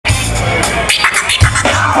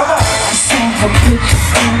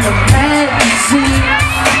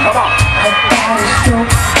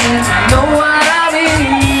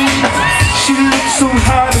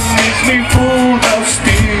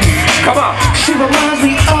reminds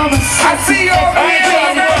me of a I see you over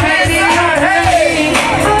here.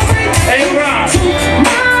 Hey, Ron.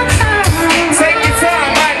 Take your time,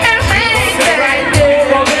 Mike. Right there.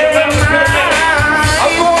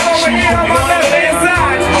 I'm going over here on my left hand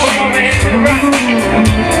side. I'm over here to the right.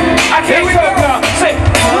 I can't go. Say,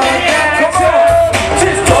 come on.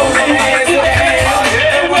 Just go ahead.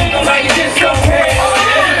 Like this, okay.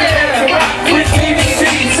 With BBD,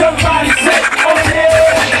 somebody say, oh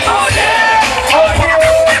yeah. Oh yeah. Oh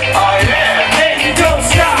yeah. Oh yeah. And you don't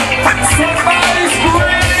stop. Somebody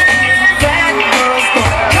scream.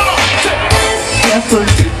 Come on. That's what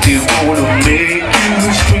you wanna make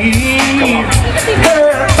you scream. Come on.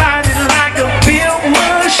 Her body like a built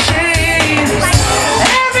machine.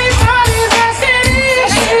 Everybody's asking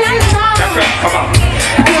issues. That's right. Come on.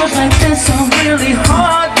 Feels like this are really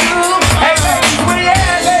hard to find. Hey ladies, where you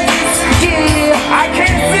at, ladies? Yeah, I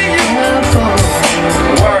can't see you.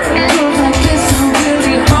 Word. Feels like this are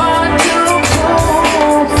really hard to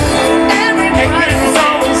pull. Everybody's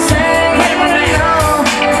always saying, hey, what I know.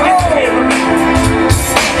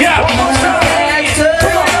 Yeah, one more time.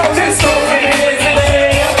 Come on, this okay.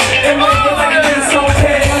 And make it like this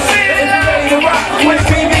okay. It's ready to rock with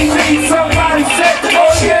BBD. Somebody say,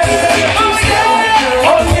 oh yeah. Oh yeah.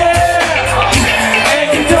 Oh yeah. And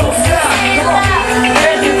you don't stop.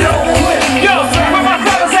 And you don't quit. Yo, where my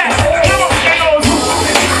fellas at? Come on.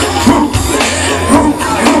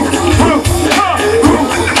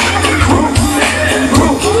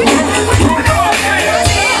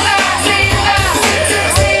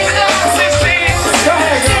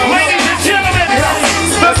 Ladies and gentlemen,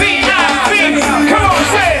 the BBD. Come on,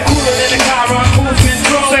 say it. Cooler than a car on cruise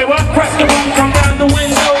control. Say what? Press the button, come down the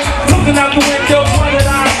window. Looking out the window, what did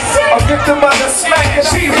I say? I'll get the mother smack and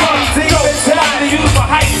she runs. It's time to use for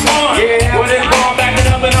height on. Yeah. When it's going back it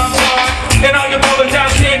up and I'm on. And all your brothers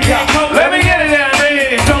out there can't come. Let me get it down,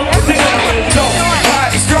 man. Don't think of it. Don't.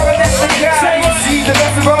 He's throwing that thing out. Say what? See the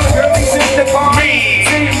best of all the girlies in the bar. Me.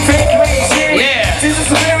 See, fake crazy. Yeah. She's a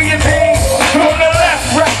civilian thing. From the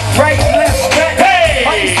left, right, left, back. Hey.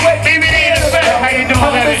 BBD in the back. How you doing,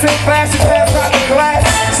 baby? Fast and fast out the class.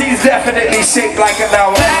 She's definitely shaped like an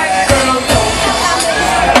hour. That girl don't.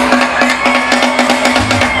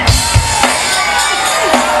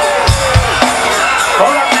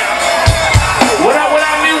 Hold up now. What up,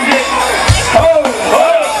 music? Oh,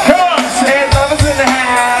 come on. Ed Lover's in the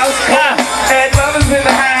house. Ed Lover's in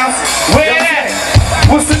the house. Where at?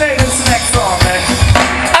 What's the name of this next song, man?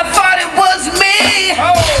 I thought it was me.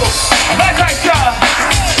 Oh, that's right, y'all.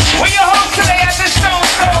 We're your host today at the Stone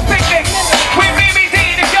Stone Picnic. With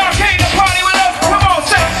BBD, if y'all came to party with us, come on,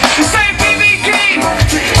 say BBD.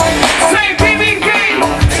 Say BBD.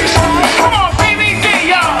 Come on,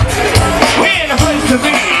 BBD, y'all. We're in the place to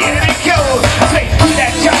be. And it goes. Say, do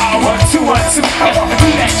that job. 1, 2, 1, 2. I want to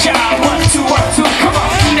do that job. 1, 2, 1, 2. Come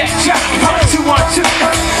on, do that job. 1, 2, 1, 2.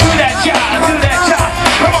 Do that job. Do that job.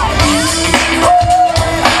 Come on.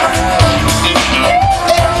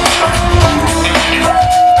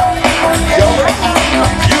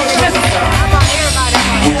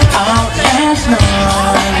 Out last night.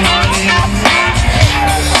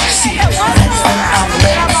 See, that's when I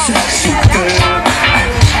met a sexy girl.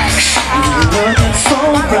 Looking so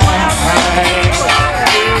bright.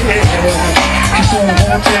 Yeah. Cause I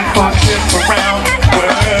won't take a trip around the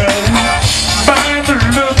world. Find the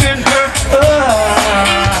look in her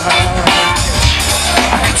eyes.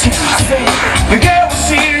 I can tell the girl was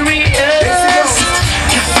serious.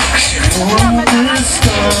 She wrote this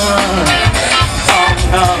song.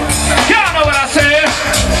 Y'all know what I said.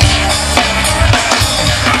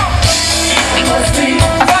 It was me. I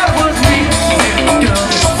thought it was me. Girl,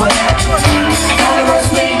 this way. I thought it was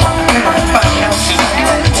me. Everybody else is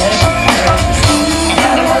like that. I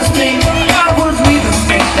thought it was me. I thought it was me that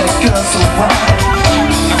made that girl so wild.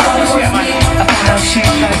 I thought it was me. I thought she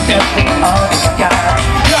like that thing on the sky.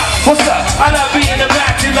 What's up? I love being the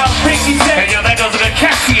back. You love Pinky Day. Hey, yo, that goes to the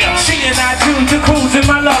cashier. She and I do the cruise in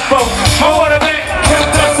my love boat. My water bank.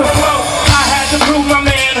 I had to prove my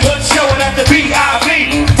manhood, showing at the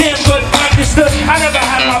BIV. Damn good, understood. I never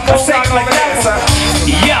had my phone like that, son.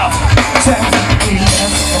 Yo. We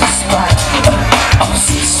left the spot. I'm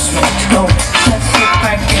so sweet to go. Just sit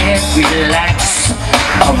back and relax.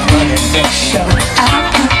 I'm running the show. I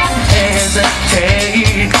couldn't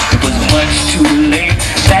hesitate. It was much too late.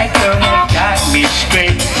 That girl had got me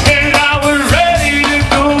straight. And I was ready to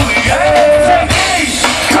go. Yeah. Hey,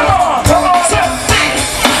 come on.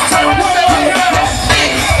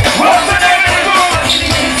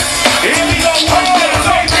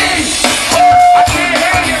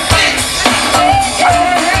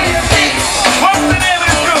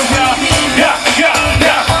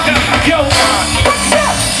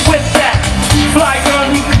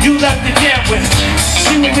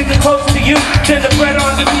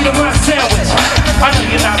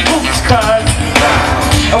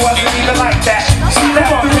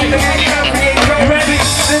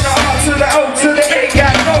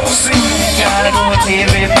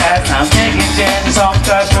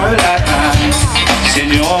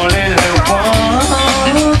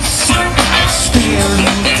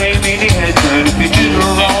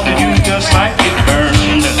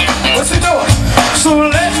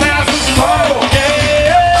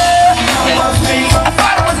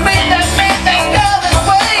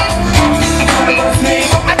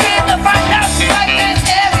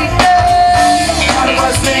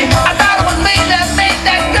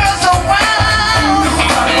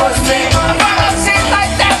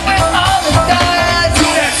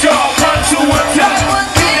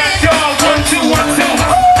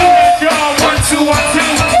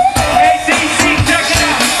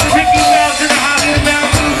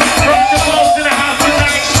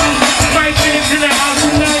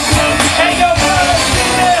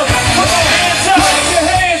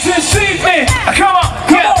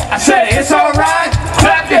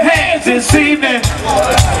 this evening.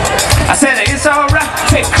 I said it's alright.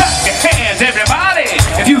 Hey, clap your hands, everybody,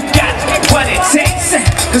 if you got what it takes.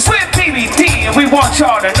 Cause we're BBD and we want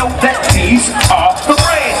y'all to know that these are the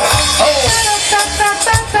brand.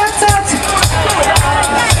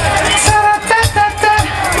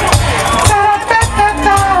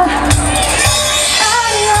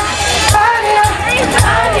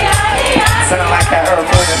 Sound like that Earth,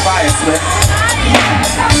 Wind and Fire slip.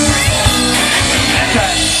 That's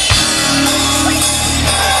right.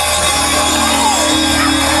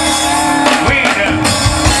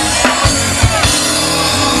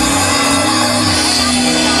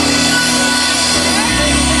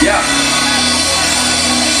 Yeah.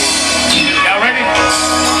 Y'all ready?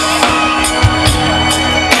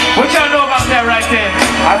 What y'all know about that right there?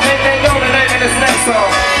 I think they know the name of this next song.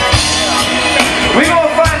 We gonna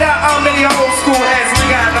find out how many old school heads we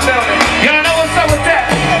got in the building. Y'all know what's up with that?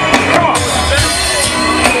 Come on.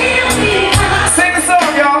 Sing the song,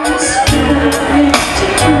 y'all.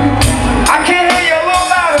 I can't hear you a little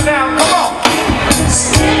louder now. Come on.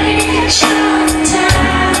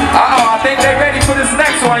 Uh-oh, I think they're ready for this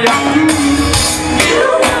next one, y'all.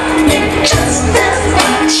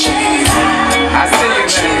 I see you,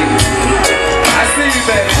 baby. I see you,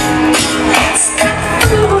 baby.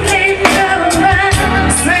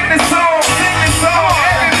 Sing this song,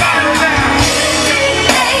 everybody now.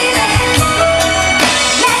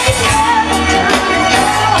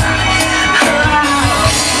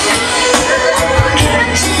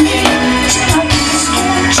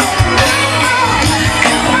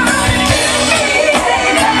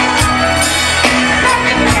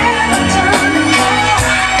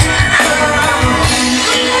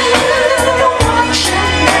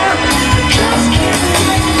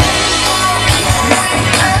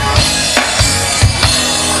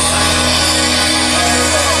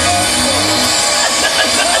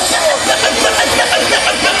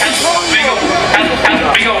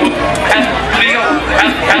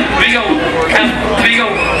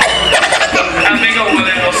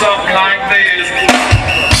 Something like this.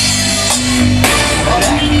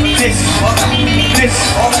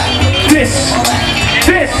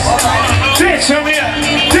 This, show me up.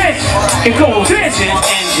 This, it goes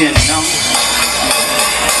engine.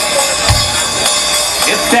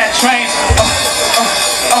 It's that train.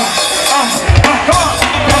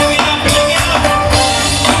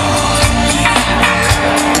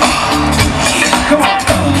 Come on.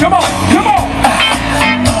 Come on.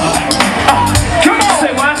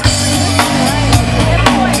 Say what?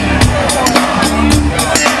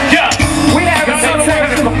 Yeah, we have a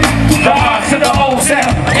technical. To the old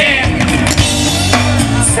sound. And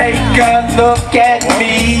take a look at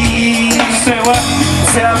me. Say what?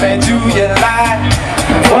 Tell me, do you like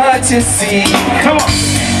what you see? Come on.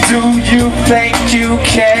 Do you think you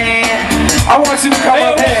can? I want you to come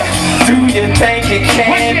up here. Do you think you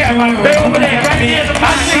can do it?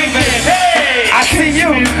 I see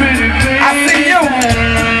you.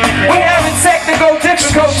 We're having technical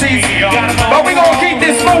difficulties, but we're gonna keep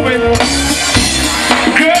this moving.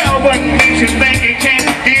 Girl, what makes you think you can't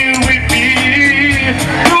deal with me?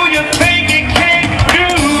 Do you think you can't do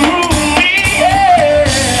me? Yeah.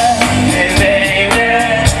 Hey, baby.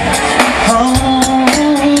 Oh,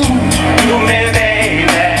 do me,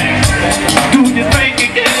 baby. Do you think you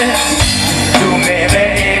can? Do me,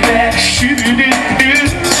 baby. Shoot it, me.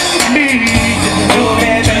 Do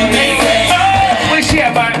me, baby. Oh, where's she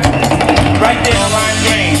at, buddy? Right there on line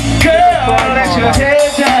green. Girl, let your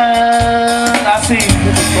head down.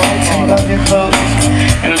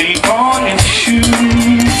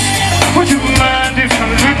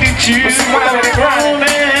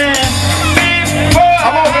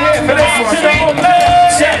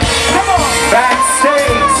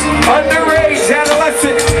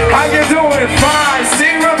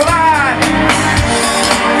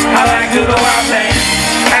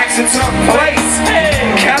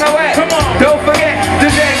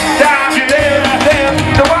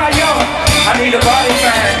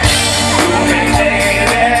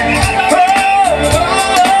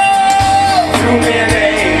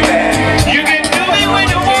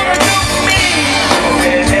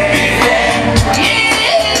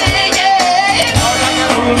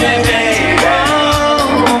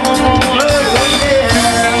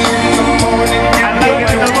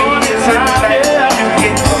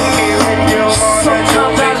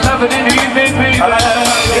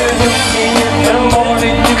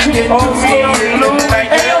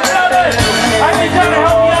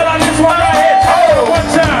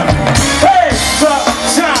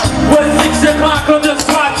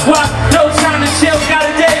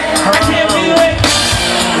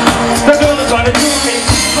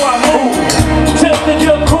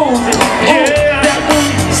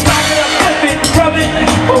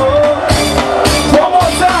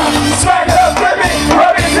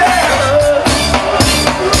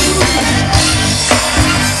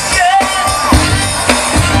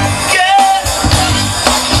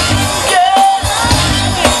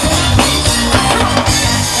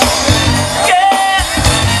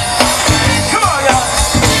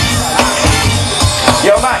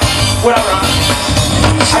 What up, Ron?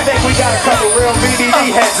 I think we got a couple real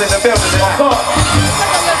BBD heads in the building tonight.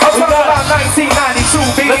 I'm talking about 1992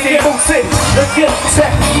 BBD Boot City. Let's get it.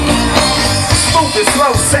 Smooth and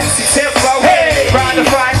slow, sexy tempo. Hey, trying to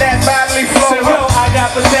find that bodily flow. So, yo, I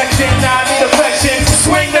got protection, I need affection.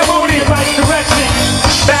 Swing the booty in right direction.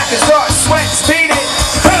 Back and start, sweat, speed it.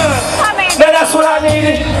 Now that's what I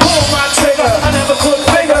needed. Pull my trigger, I never could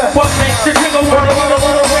figure. What makes the trigger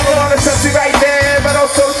wanna touch it right there, but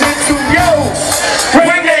also gentle, yo.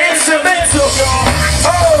 Bring the instrumental,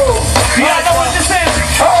 oh. Y'all know what this is?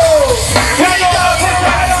 Oh. Y'all know what this is?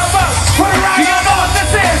 Put it right on. Y'all know what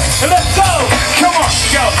this is? And let's go. Come on,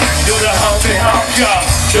 yo. Do the humpy hump, yo.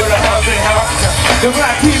 Do the humpy hump, yo. The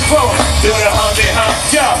black people. Do the humpy hump,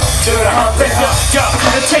 yo. Do the humpy hump, yo.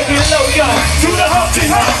 Let's take it low, yo. Do the humpy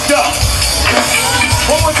hump, yo.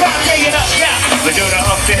 One more time, take it up, yeah. We do the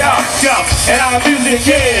humpty hump, yo. And our music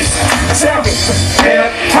is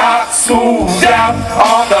hip hop, smooth down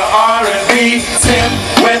on the R&B tip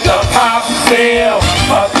with the pop feel,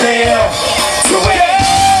 appeal to it.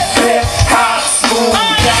 Hip hop, smooth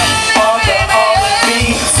down on the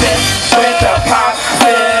R&B tip with the pop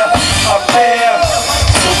feel, appeal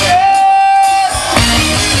to it.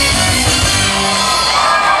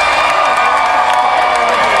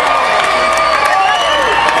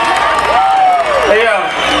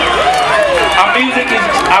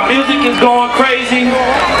 Our music is going crazy.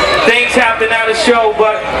 Things happen at the show,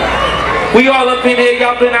 but we all up in here.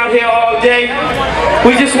 Y'all been out here all day.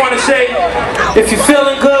 We just want to say, if you're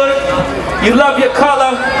feeling good, you love your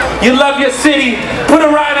color, you love your city, put a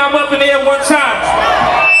right arm up in the air one time.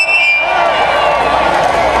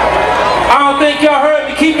 I don't think y'all heard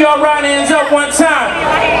me. Keep your right hands up one time.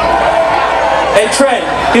 Hey Trey,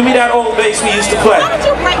 give me that old bass we used to play.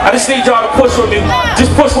 I just need y'all to push with me.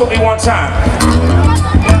 Just push with me one time.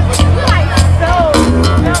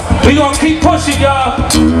 We gonna keep pushing, y'all.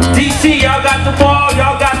 DC, y'all got the ball,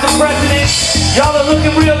 y'all got the president. Y'all are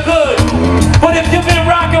looking real good. But if you've been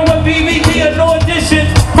rocking with BBD or No Edition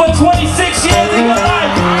for 26 years in your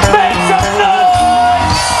life, make some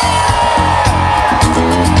noise!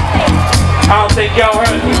 I don't think y'all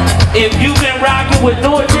heard me. If you've been rocking with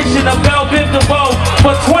No Edition or Biv Devoe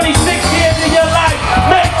for 26 years in your life,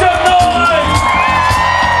 make some noise!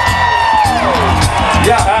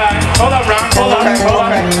 Yeah, alright. Hold up, Ron.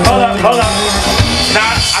 Hold up.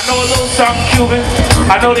 Now, I know a little something Cuban.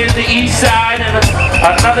 I know there's the east side and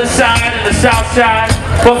another side and the south side.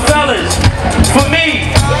 But fellas, for me,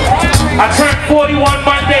 I turned 41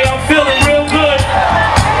 Monday. I'm feeling real good.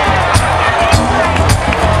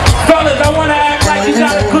 Fellas, I want to act like you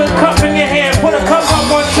got a good cup in your hand. Put a cup up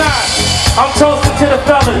one time. I'm toasting to the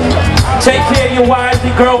fellas. Take care of your wives,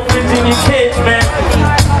 your girlfriends, and your kids, man.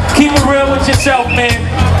 Keep it real with yourself, man.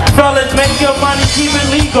 Fellas, make your money, keep it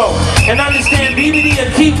legal. And understand BBD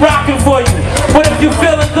will keep rocking for you. But if you're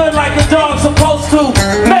feeling good like a dog's supposed to,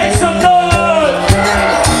 make some noise!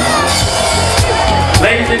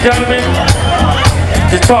 Ladies and gentlemen,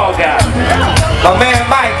 the tall guy. My man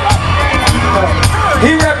Mike.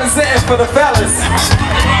 He representing for the fellas.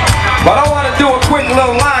 But I want to do a quick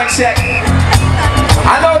little line check.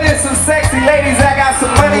 I know there's some sexy ladies that got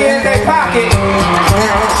some money in their pocket.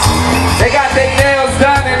 They got their nails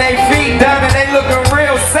done and their feet done and they looking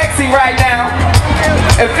real sexy right now.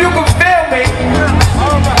 If you can feel me,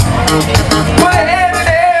 put a hand in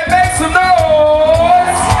the air, make some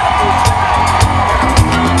noise.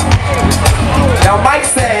 Now Mike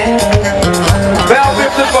said,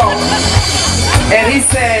 Biv Devoe, and he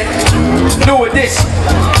said, New Edition.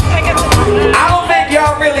 I don't think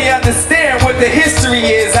y'all really understand what the history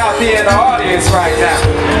is out there in the audience right now.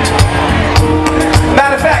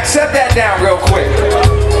 Matter of fact, shut that down real quick.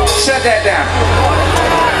 Shut that down.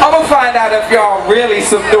 I'm gonna find out if y'all really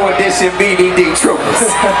some New Edition BBD troopers.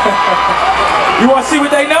 You wanna see what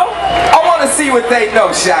they know? I wanna see what they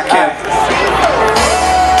know, Shaquille.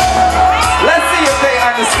 Let's see if they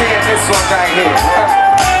understand this one right here.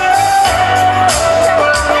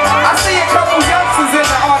 I see a couple youngsters in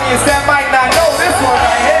the audience that might not know this one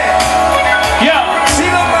right here. Yeah. She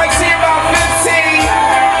look like she about 15.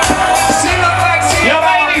 She look like she Yo,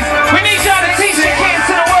 ladies, we need y'all to teach your kids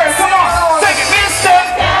to the words. Come on, take it, mister.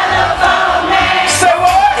 Say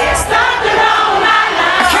what?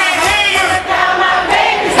 Can't hear you. Come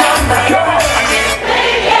on.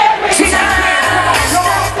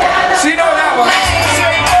 She know that one.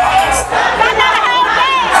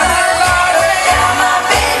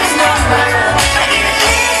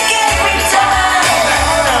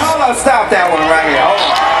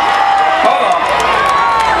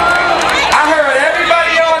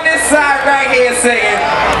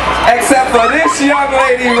 young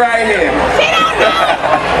lady right here.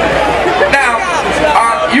 Now,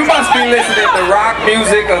 you must be listening to rock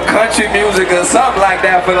music or country music or something like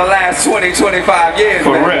that for the last 20, 25 years.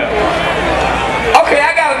 For man. real. Okay,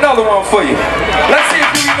 I got another one for you. Let's see if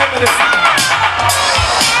you remember this.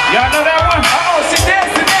 Y'all know that one? Uh-oh, she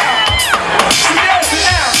dancing now. She dancing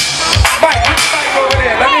now. Mike, put the mic over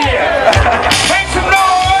there. Let me hear. Make some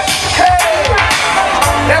noise. Hey.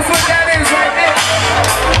 That's what that is right there.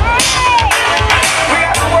 We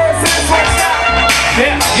got the words to this one.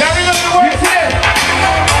 Yeah. Y'all remember the words to this?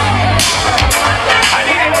 I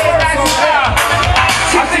need to hear that now.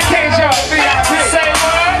 I think K. Joe. Say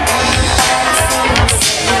what?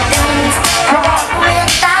 Come on.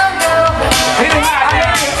 Hit it high.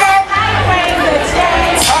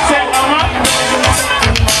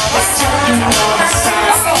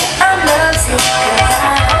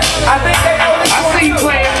 I think they know this I one see you too.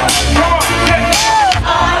 playing. Come on.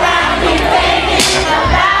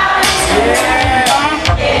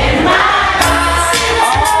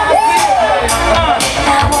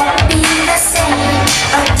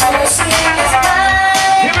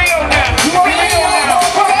 Here we go now. Come on, here we go now.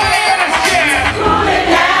 Come on, let's jam.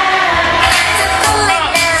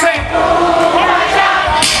 Say,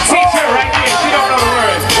 teacher right there. She don't know the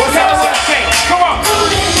words. What's that one say? Come on.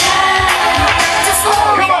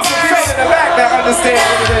 Come on, Some people in the back that understand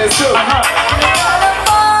what it is too.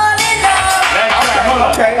 That's right. Hold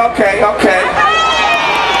on. Okay.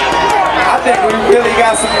 I think we really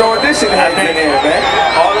got some audition heads in here, man.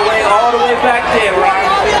 All the way back there, right?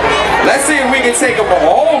 Let's see if we can take them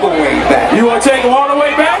all the way back. You want to take them all the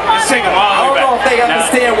way back? Let's take them all I the way don't know if back. they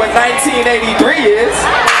understand what 1983 is.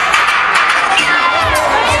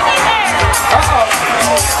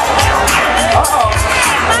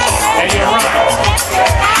 Hey, you're right.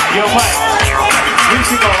 Yo, Mike. We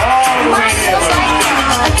should go all the way there.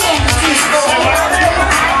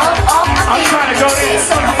 I'm trying to go there.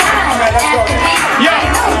 Yo,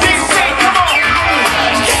 DC, come on.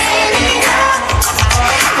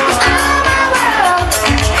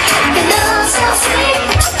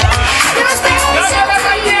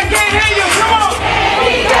 I can't hear you. Come on.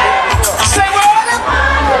 Say what?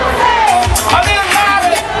 A little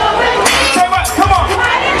louder. Say what? Come on.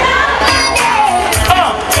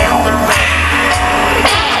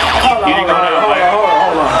 You didn't go down, Mike. Hold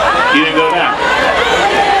on. You didn't go down.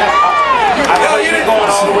 I know you didn't going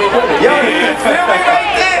all the way with it. Yo, you didn't feel me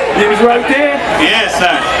right there? You was right there? Yes,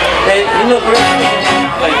 sir. Hey, you look real.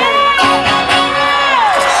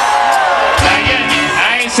 Not yet.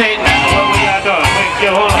 I ain't saying nothing. What we y'all doing? Wait, yo,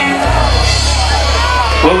 hold on.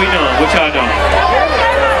 What we doing? What y'all doing?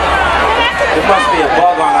 There must be a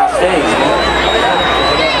bug on our stage, man.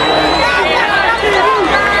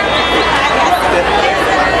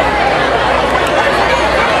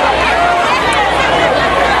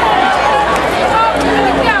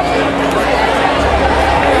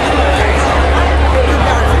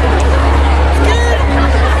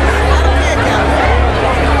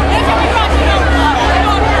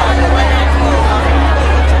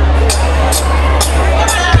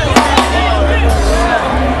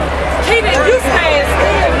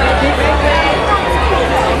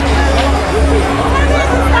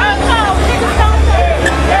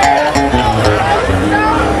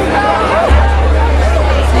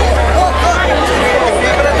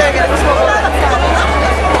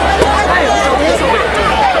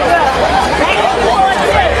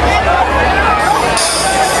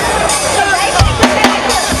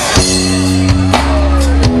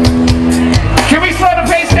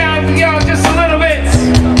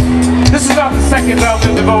 second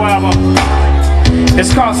Biv Devoe album.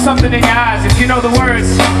 It's called Something in Your Eyes. If you know the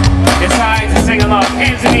words, it's alright to sing along.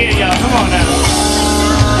 Hands in the air, y'all. Come on now.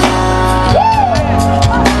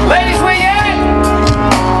 Ladies, where you at?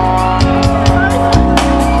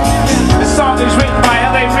 This song is written by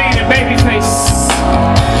L.A. Reid and Babyface.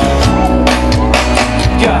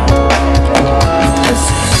 Yeah.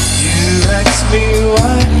 You ask me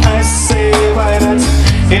why, I say why not.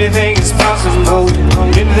 Anything is possible,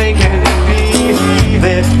 anything can be.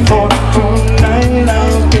 Therefore tonight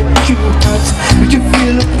I'll get you hot. Would you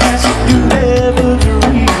feel it?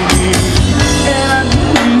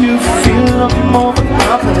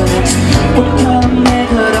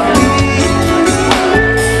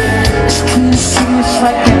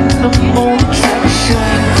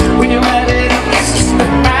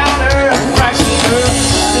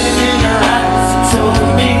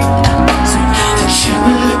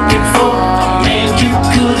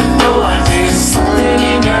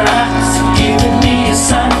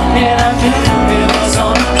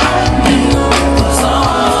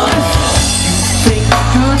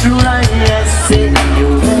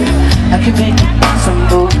 can make it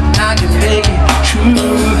possible, I can make it true.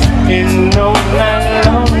 And no matter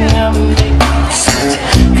how long I'm making such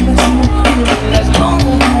as long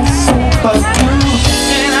as it's supposed to.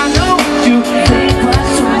 And I know you ain't got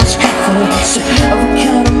so much confidence. What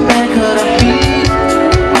kind of man could I be?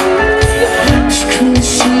 Just couldn't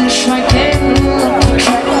see it's like that.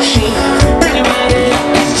 Track machine, bring it right in.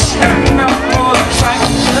 Shutting up for the track.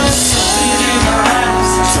 Just something in my eyes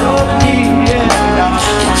told me, yeah,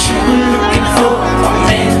 what you were looking for, a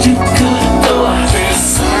man you could adore.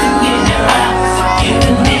 Something in your eyes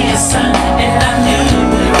giving me a sign, and I knew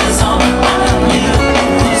it was on. I knew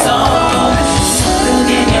it was on. Something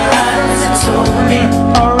in your eyes told me,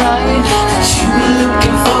 alright, what you were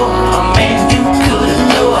looking for, a man you could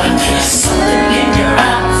adore. Something in your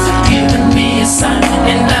eyes giving me a sign,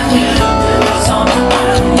 and I knew it was on.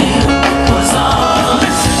 I knew it was on.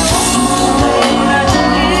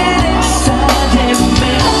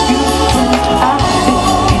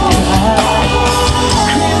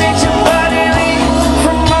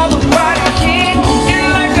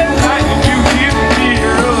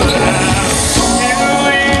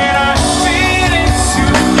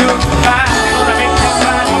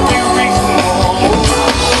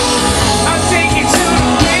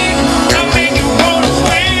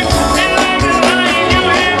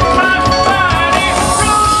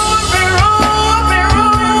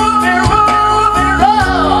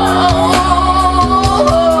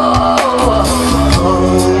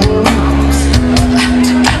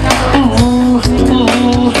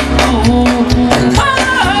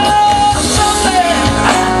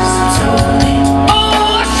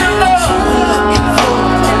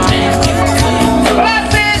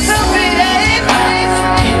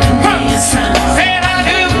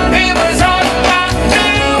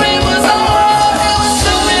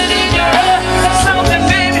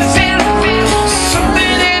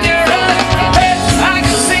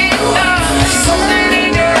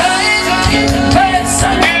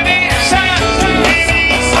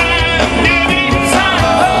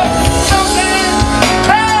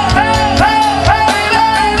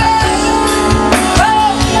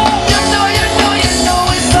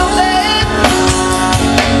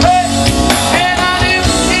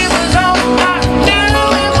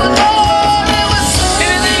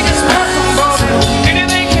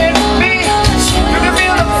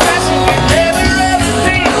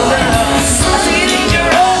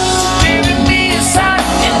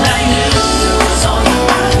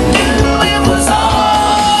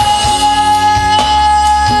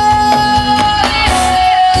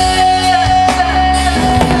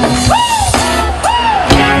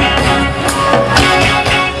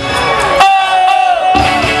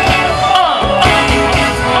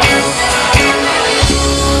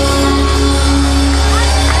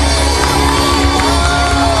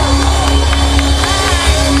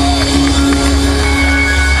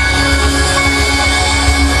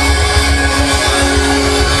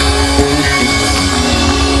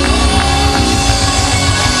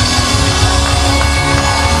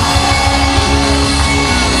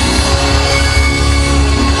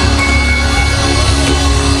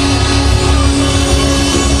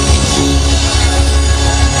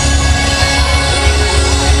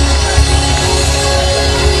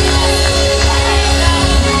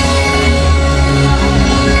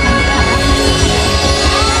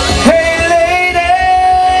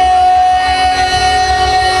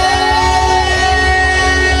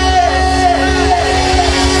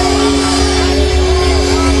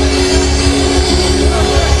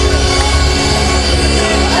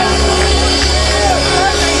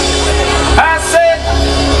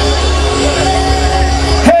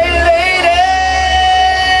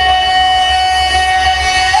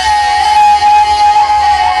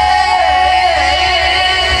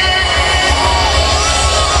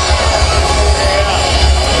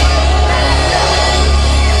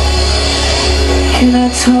 Can I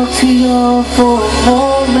talk to y'all for a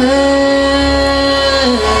moment?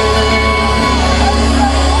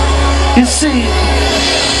 You see,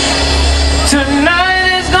 tonight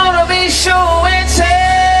is gonna be show and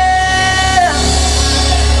tell.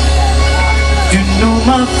 You know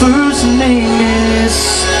my first name is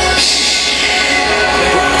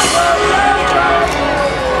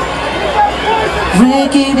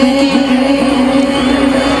Ricky Baby.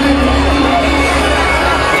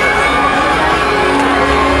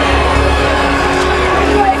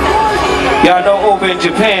 Y'all know over in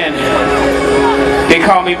Japan, they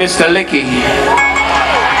call me Mr. Licky.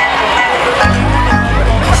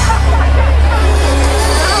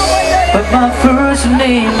 But my first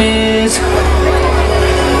name is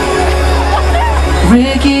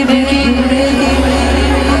Ricky, Ricky, Ricky.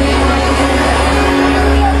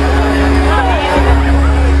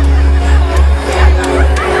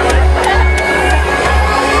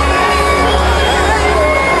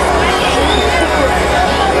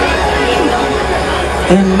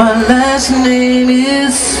 And my last name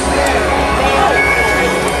is,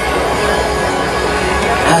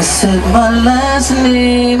 I said my last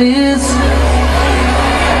name is,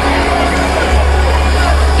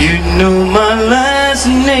 you know my last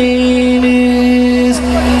name is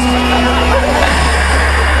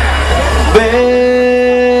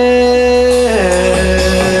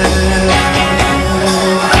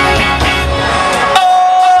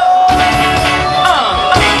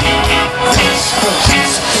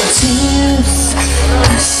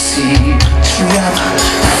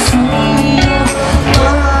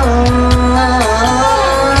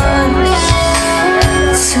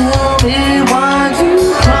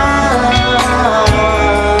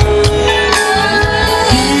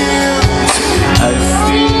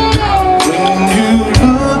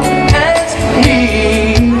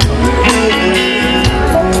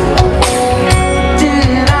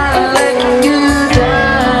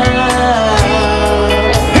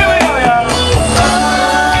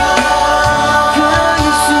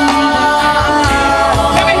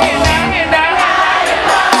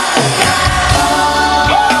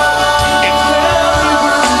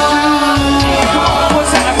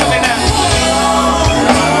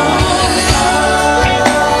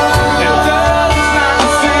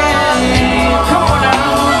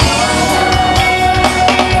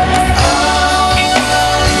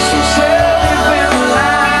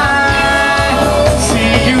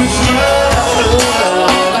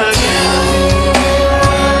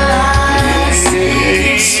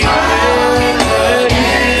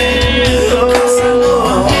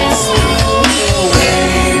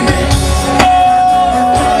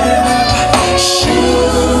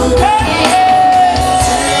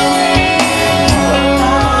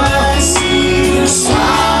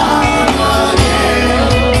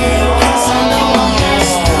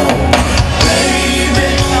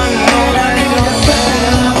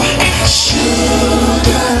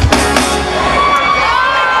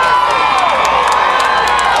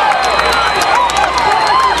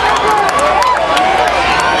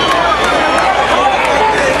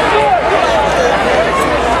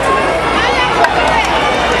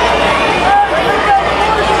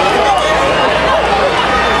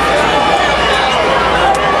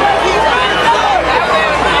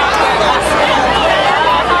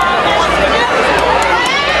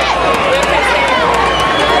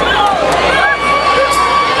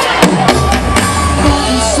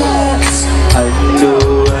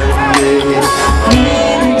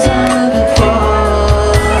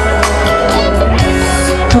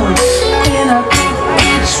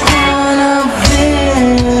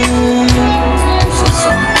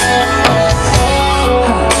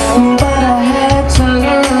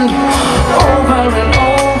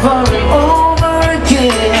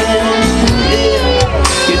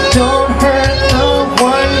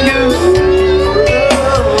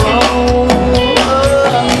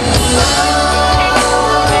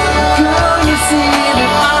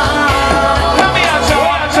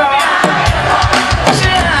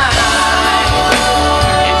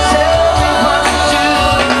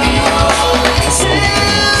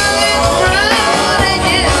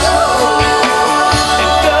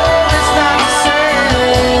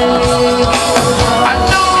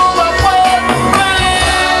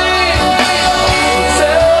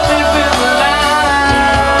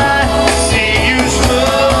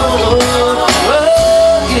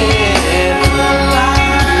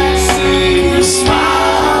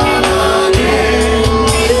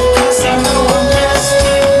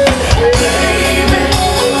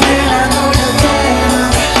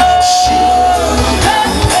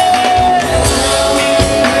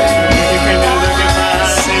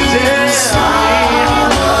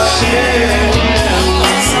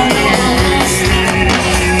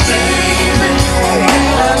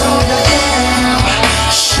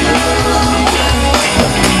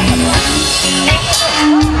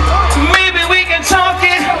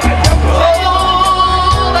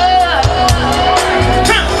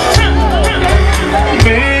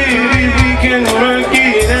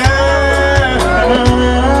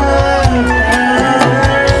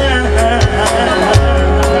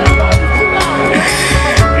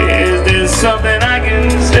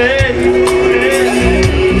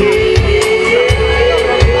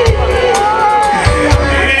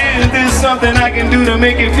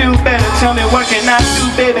make you feel better. Tell me what can I do,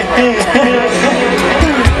 baby?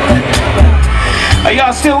 Are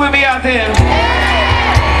y'all still with me out there?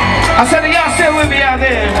 I said, are y'all still with me out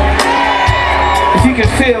there? If you can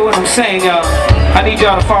feel what I'm saying, y'all, I need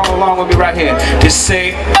y'all to follow along with me right here. Just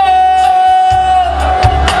say, oh!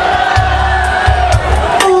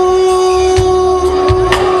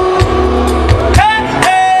 Hey, hey.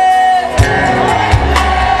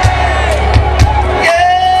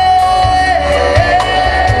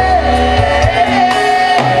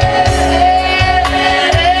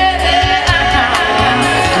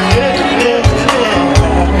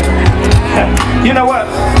 what?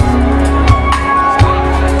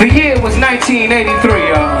 The year was 1983,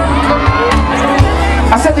 y'all.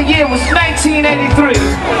 I said the year was 1983.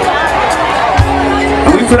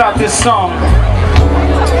 And we put out this song.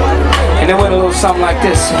 And it went a little something like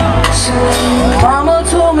this. Mama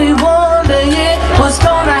told me one day it was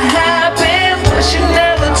gonna happen, but she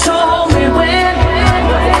never told me when.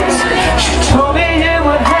 She told me it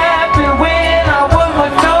would happen when I was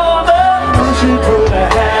much older, but she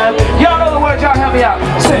couldn't happen. Y'all know the words, y'all help me out.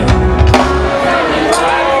 Sing.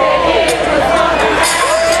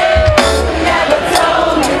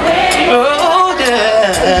 Oh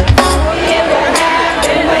yeah.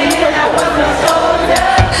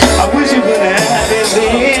 I wish it would happen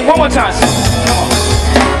then. One more time. Come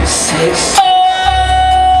on. It says,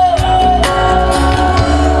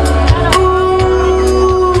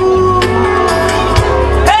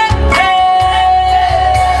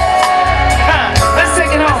 Let's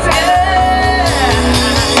take it home.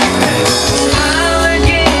 smile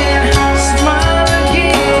again,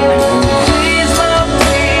 please my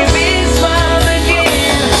baby, smile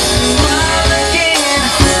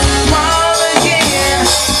again,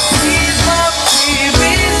 please my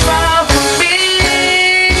baby, smile for me,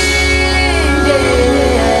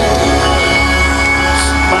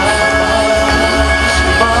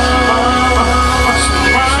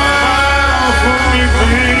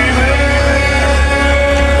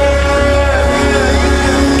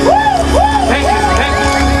 Thank you. Thank you.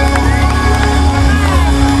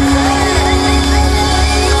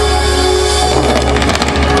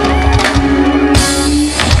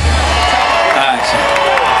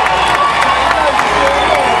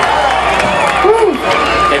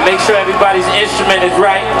 And make sure everybody's instrument is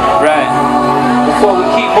right. Right. Before we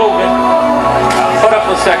keep moving. Hold up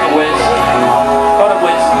for a second, Wiz. Hold up,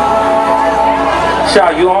 Wiz. Shaw,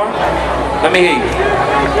 you on? Let me hear you.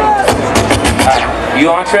 Alright. You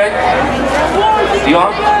on, Trey? You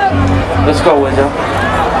on? Let's go, Wizzo.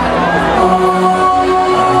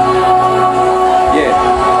 Yeah.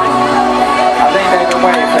 I think they've been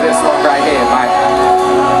waiting for this one right here, Mike.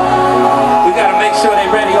 We gotta make sure they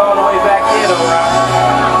ready all the way back here, though, right?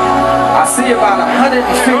 I see about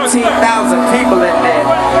 115,000 people in there.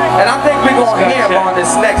 And I think we're going to hear them on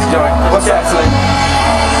this next joint. What's up, Slim?